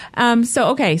 yeah.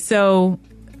 So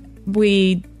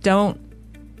we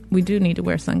do need to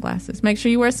wear sunglasses. Make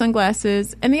sure you wear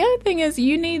sunglasses. And the other thing is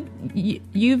you need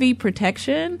UV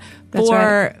protection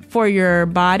for your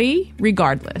body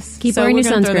regardless. Keep wearing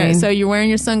your sunscreen. So you're wearing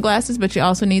your sunglasses, but you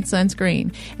also need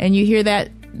sunscreen. And you hear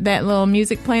that little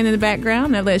music playing in the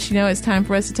background that lets you know it's time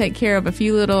for us to take care of a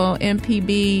few little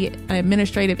MPB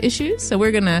administrative issues. So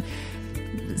we're going to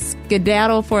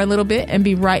skedaddle for a little bit and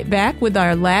be right back with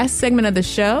our last segment of the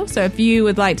show. So if you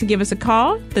would like to give us a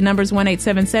call, the number is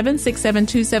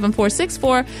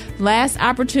 1-877-672-7464. Last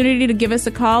opportunity to give us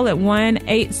a call at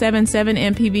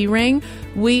 1-877-MPB-RING.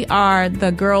 We are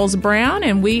the Girls Brown,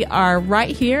 and we are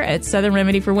right here at Southern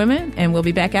Remedy for Women, and we'll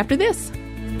be back after this.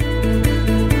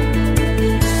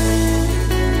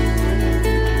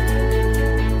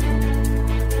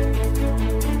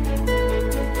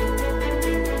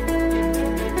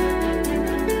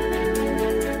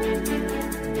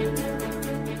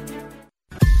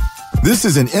 This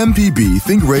is an MPB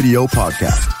Think Radio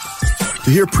podcast. To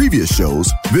hear previous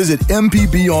shows, visit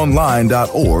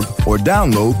mpbonline.org or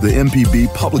download the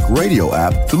MPB Public Radio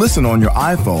app to listen on your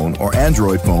iPhone or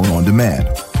Android phone on demand.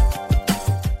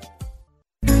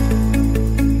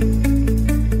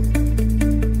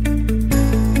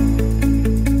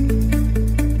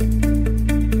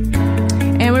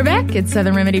 And we're back. It's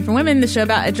Southern Remedy for Women, the show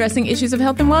about addressing issues of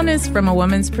health and wellness from a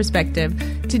woman's perspective.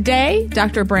 Today,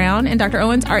 Dr. Brown and Dr.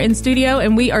 Owens are in studio,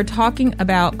 and we are talking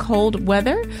about cold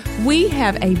weather. We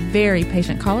have a very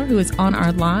patient caller who is on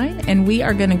our line, and we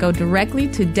are going to go directly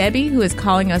to Debbie, who is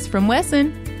calling us from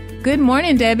Wesson. Good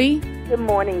morning, Debbie. Good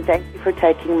morning. Thank you for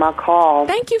taking my call.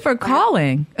 Thank you for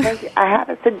calling. Thank you. I have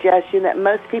a suggestion that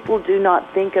most people do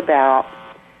not think about,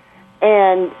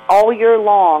 and all year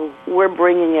long, we're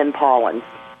bringing in pollen.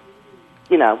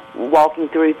 You know, walking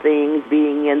through things,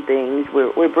 being in things,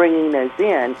 we're bringing those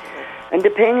in. And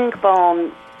depending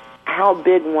upon how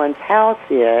big one's house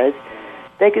is,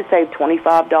 they could save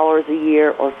 $25 a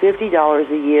year or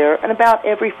 $50 a year, and about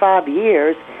every 5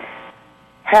 years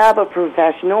have a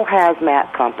professional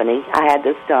hazmat company, I had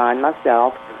this done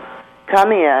myself,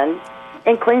 come in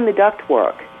and clean the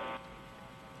ductwork.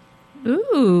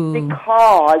 Ooh.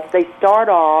 Because they start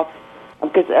off,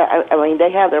 because, I mean,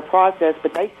 they have their process,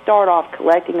 but they start off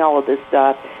collecting all of this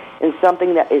stuff in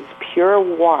something that is pure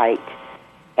white.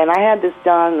 And I had this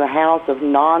done in the house of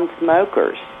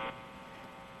non-smokers.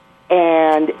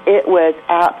 And it was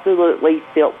absolutely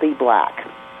filthy black.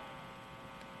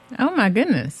 Oh, my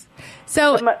goodness.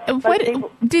 So what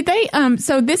did they,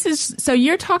 so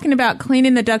you're talking about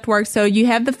cleaning the ductwork. So you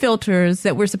have the filters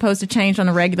that we're supposed to change on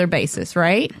a regular basis,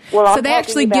 right? Well, so they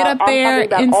actually get up there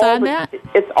inside that?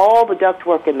 It's all the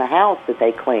ductwork in the house that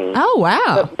they clean. Oh,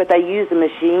 wow. But they use a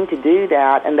machine to do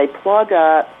that, and they plug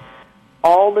up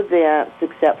all the vents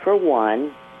except for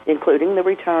one, including the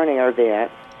return air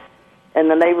vent. And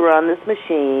then they run this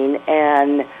machine,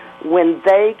 and when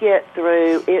they get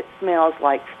through, it smells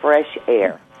like fresh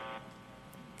air.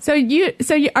 So are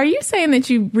you saying that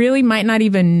you really might not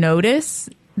even notice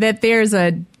that there's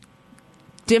a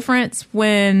difference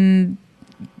when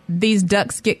these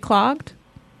ducts get clogged?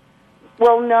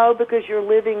 Well, no, because you're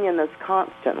living in this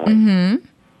constantly. Mm-hmm.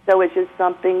 So it's just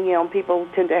something, people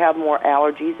tend to have more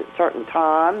allergies at certain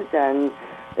times, and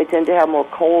they tend to have more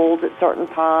colds at certain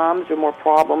times or more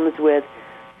problems with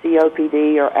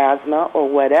COPD or asthma or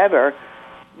whatever.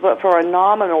 But for a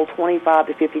nominal $25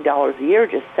 to $50 a year,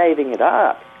 just saving it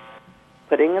up,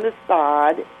 putting it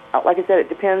aside, like I said, it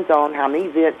depends on how many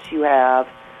vents you have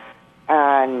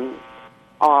and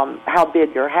how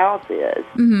big your house is.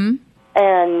 Mm-hmm.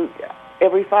 And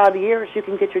every 5 years, you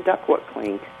can get your ductwork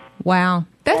cleaned. Wow.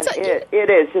 It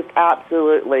is just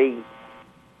absolutely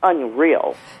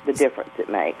unreal, the difference it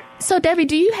makes. So,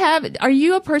 Debbie, are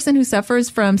you a person who suffers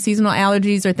from seasonal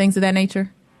allergies or things of that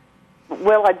nature?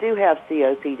 Well, I do have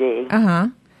COPD. Uh-huh.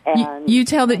 And you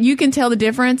can tell the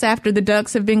difference after the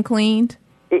ducts have been cleaned?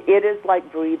 It is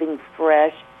like breathing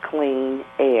fresh, clean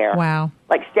air. Wow.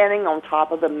 Like standing on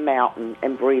top of a mountain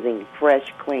and breathing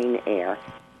fresh, clean air.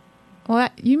 Well,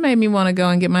 you made me want to go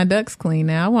and get my ducts clean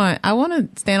now. I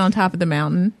want to stand on top of the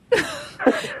mountain.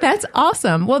 That's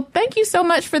awesome. Well, thank you so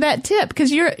much for that tip,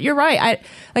 because you're right.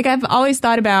 I've always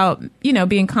thought about,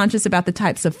 being conscious about the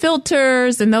types of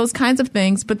filters and those kinds of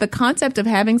things, but the concept of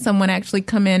having someone actually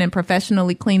come in and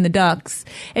professionally clean the ducts.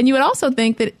 And you would also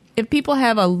think that if people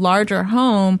have a larger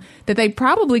home, that they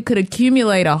probably could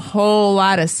accumulate a whole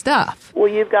lot of stuff.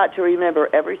 Well, you've got to remember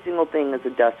every single thing is a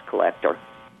dust collector.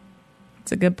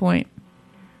 That's a good point.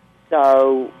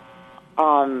 So,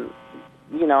 I'm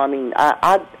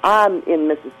in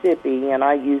Mississippi, and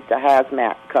I used a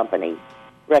hazmat company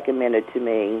recommended to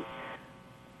me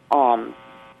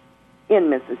in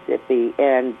Mississippi,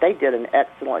 and they did an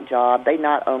excellent job. They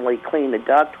not only clean the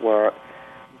ductwork,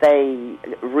 they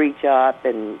reach up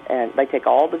and they take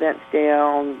all the vents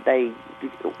down, they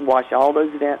wash all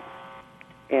those vents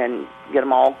and get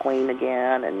them all clean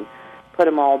again and put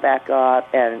them all back up,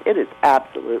 and it is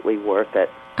absolutely worth it.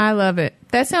 I love it.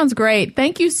 That sounds great.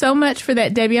 Thank you so much for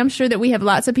that, Debbie. I'm sure that we have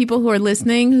lots of people who are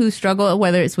listening who struggle,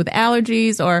 whether it's with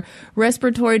allergies or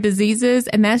respiratory diseases,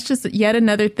 and that's just yet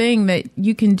another thing that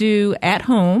you can do at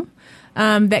home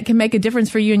that can make a difference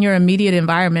for you in your immediate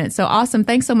environment. So awesome.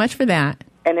 Thanks so much for that.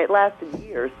 And it lasted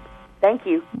years. Thank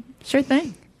you. Sure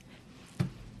thing.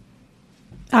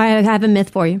 I have a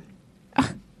myth for you.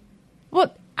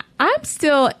 Well, I'm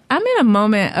in a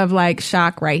moment of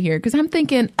shock right here, because I'm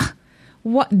thinking,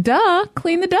 what? Duh,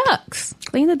 clean the ducts.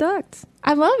 Clean the ducts.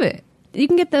 I love it. You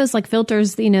can get those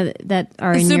filters, that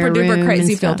are in super your room duper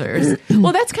crazy and stuff. filters.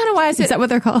 Well, that's kind of why I said. Is that what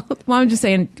they're called? Well, I'm just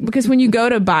saying, because when you go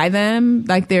to buy them,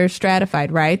 they're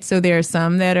stratified, right? So there are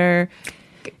some that are.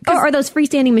 Or those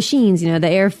freestanding machines, the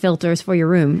air filters for your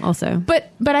room also.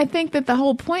 But I think that the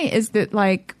whole point is that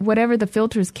whatever the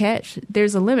filters catch,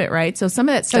 there's a limit, right? So some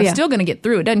of that stuff's still going to get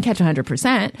through. It doesn't catch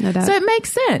 100%. No doubt. So it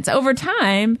makes sense over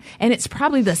time, and it's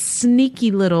probably the sneaky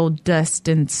little dust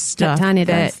and stuff. That tiny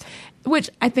dust.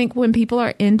 Which I think when people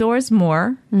are indoors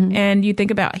more, and you think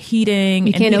about heating,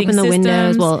 you and can't heating open the systems,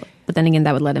 windows. Well, but then again,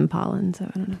 that would let in pollen. So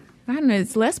I don't know. I don't know.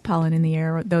 It's less pollen in the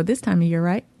air though this time of year,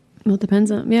 right? Well, it depends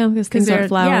on because things are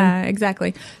flowering. Yeah,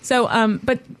 exactly. So,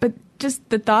 but just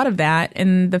the thought of that,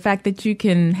 and the fact that you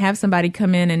can have somebody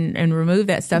come in and remove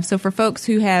that stuff. So for folks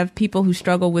who have people who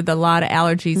struggle with a lot of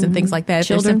allergies and things like that, if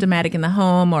they're symptomatic in the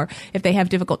home or if they have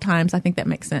difficult times, I think that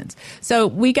makes sense. So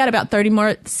we got about 30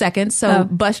 more seconds. So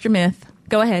bust your myth.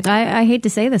 Go ahead. I hate to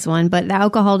say this one, but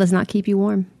alcohol does not keep you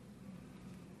warm.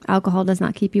 Alcohol does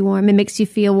not keep you warm. It makes you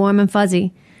feel warm and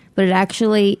fuzzy, but it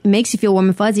actually makes you feel warm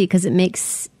and fuzzy because it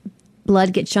makes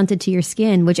blood gets shunted to your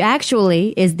skin, which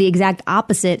actually is the exact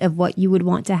opposite of what you would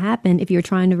want to happen if you're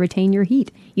trying to retain your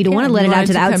heat. You don't want to let it out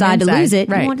to the outside to lose it.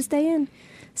 Right. You want to stay in.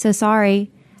 So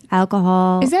sorry,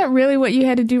 alcohol. Is that really what you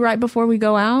had to do right before we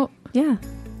go out? Yeah.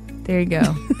 There you go.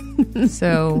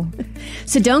 So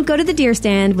don't go to the deer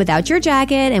stand without your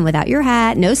jacket and without your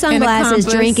hat, no sunglasses,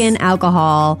 compass. drinking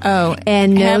alcohol, Oh,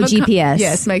 and no have a GPS.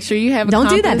 yes, make sure you have a Don't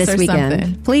do compass that this or weekend,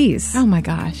 something. please. Oh my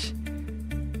gosh.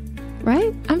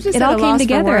 Right? I'm just It at all a came loss for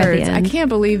together at the words. end. I can't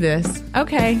believe this.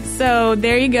 Okay, so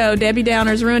there you go. Debbie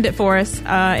Downer's ruined it for us.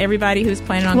 Everybody who's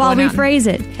planning on Well, I'll going out rephrase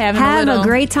it. have a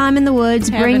great time in the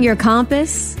woods. Bring your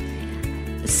compass,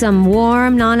 some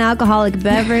warm, non-alcoholic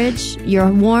beverage,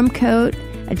 your warm coat,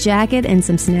 a jacket, and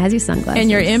some snazzy sunglasses. and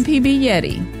your MPB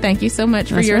Yeti. Thank you so much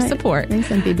for That's your right. support. Thanks,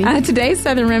 MPB. Today's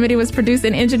Southern Remedy was produced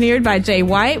and engineered by Jay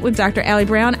White with Dr. Allie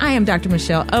Brown. I am Dr.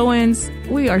 Michelle Owens.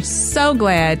 We are so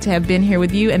glad to have been here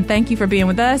with you, and thank you for being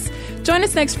with us. Join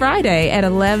us next Friday at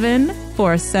 11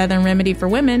 for Southern Remedy for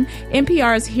Women.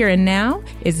 NPR's Here and Now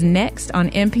is next on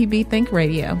MPB Think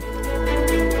Radio.